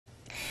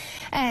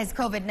As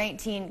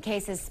COVID-19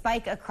 cases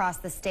spike across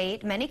the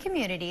state, many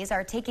communities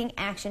are taking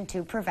action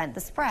to prevent the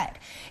spread.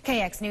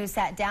 KX News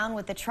sat down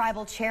with the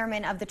tribal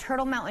chairman of the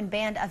Turtle Mountain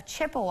Band of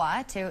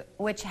Chippewa,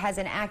 which has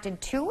enacted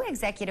 2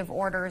 executive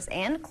orders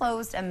and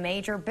closed a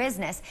major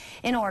business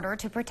in order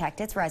to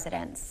protect its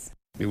residents.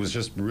 It was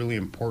just really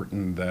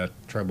important that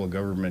tribal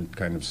government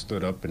kind of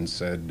stood up and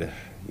said,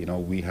 you know,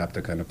 we have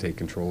to kind of take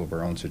control of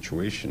our own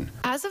situation.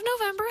 As of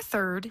November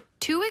 3rd,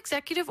 2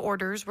 executive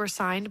orders were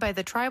signed by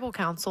the Tribal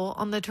Council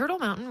on the Turtle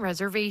Mountain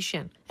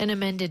Reservation. An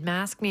amended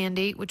mask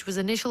mandate, which was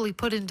initially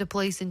put into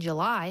place in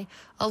July,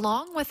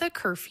 along with a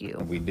curfew.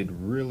 We did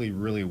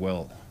really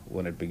well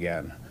when it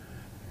began.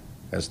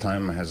 As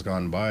time has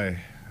gone by,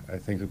 I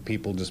think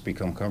people just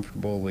become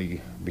comfortable. They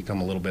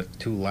become a little bit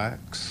too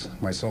lax,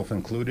 myself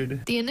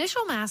included. The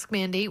initial mask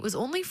mandate was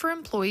only for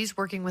employees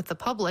working with the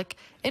public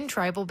in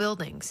tribal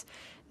buildings.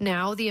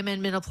 Now the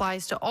amendment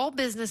applies to all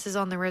businesses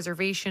on the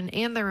reservation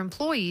and their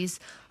employees,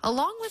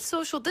 along with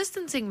social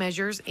distancing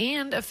measures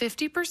and a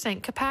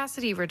 50%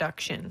 capacity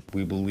reduction.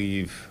 We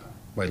believe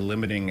by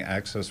limiting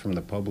access from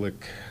the public,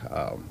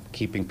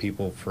 keeping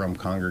people from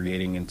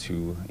congregating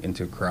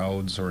into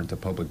crowds or into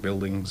public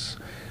buildings,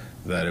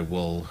 that it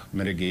will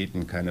mitigate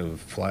and kind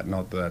of flatten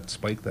out that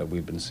spike that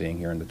we've been seeing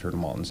here in the Turtle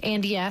Mountains.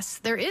 And yes,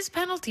 there is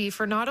penalty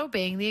for not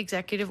obeying the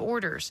executive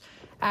orders.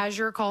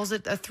 Azure calls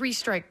it a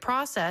 3-strike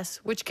process,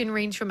 which can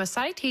range from a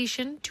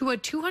citation to a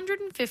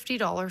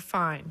 $250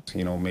 fine.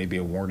 You know, maybe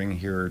a warning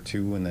here or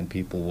two, and then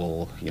people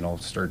will, you know,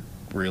 start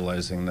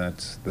realizing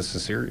that this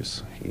is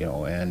serious, you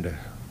know, and,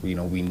 you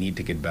know, we need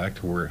to get back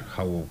to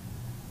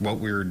what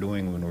we were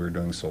doing when we were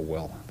doing so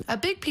well. A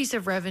big piece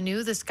of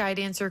revenue, the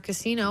Skydancer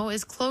Casino,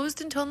 is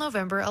closed until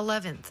November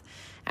 11th.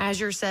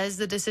 Azure says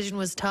the decision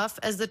was tough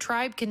as the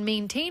tribe can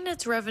maintain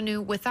its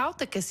revenue without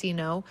the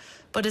casino,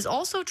 but is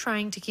also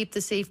trying to keep the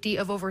safety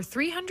of over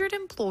 300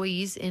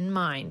 employees in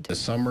mind.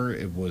 This summer,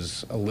 it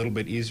was a little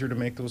bit easier to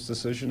make those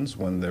decisions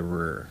when there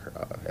were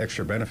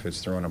extra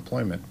benefits through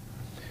unemployment.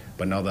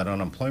 But now that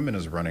unemployment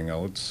is running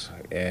out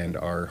and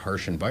our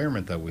harsh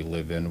environment that we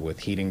live in with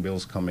heating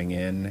bills coming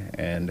in,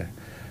 and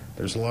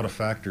there's a lot of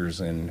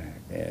factors in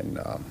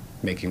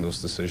making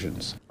those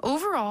decisions.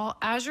 Overall,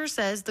 Azure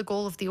says the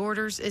goal of the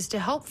orders is to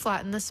help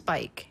flatten the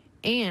spike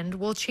and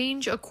will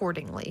change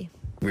accordingly.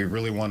 We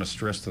really want to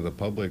stress to the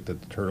public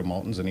that the Turtle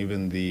Mountains and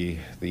even the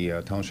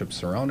townships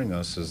surrounding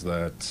us is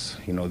that,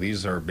 you know,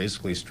 these are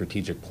basically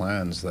strategic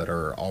plans that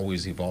are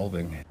always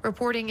evolving.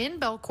 Reporting in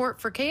Belcourt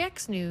for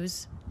KX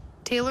News,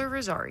 Taylor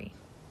Rosari.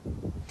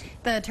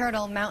 The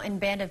Turtle Mountain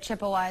Band of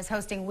Chippewa is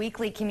hosting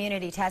weekly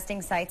community testing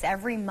sites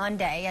every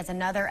Monday as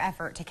another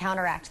effort to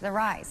counteract the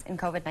rise in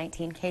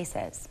COVID-19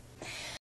 cases.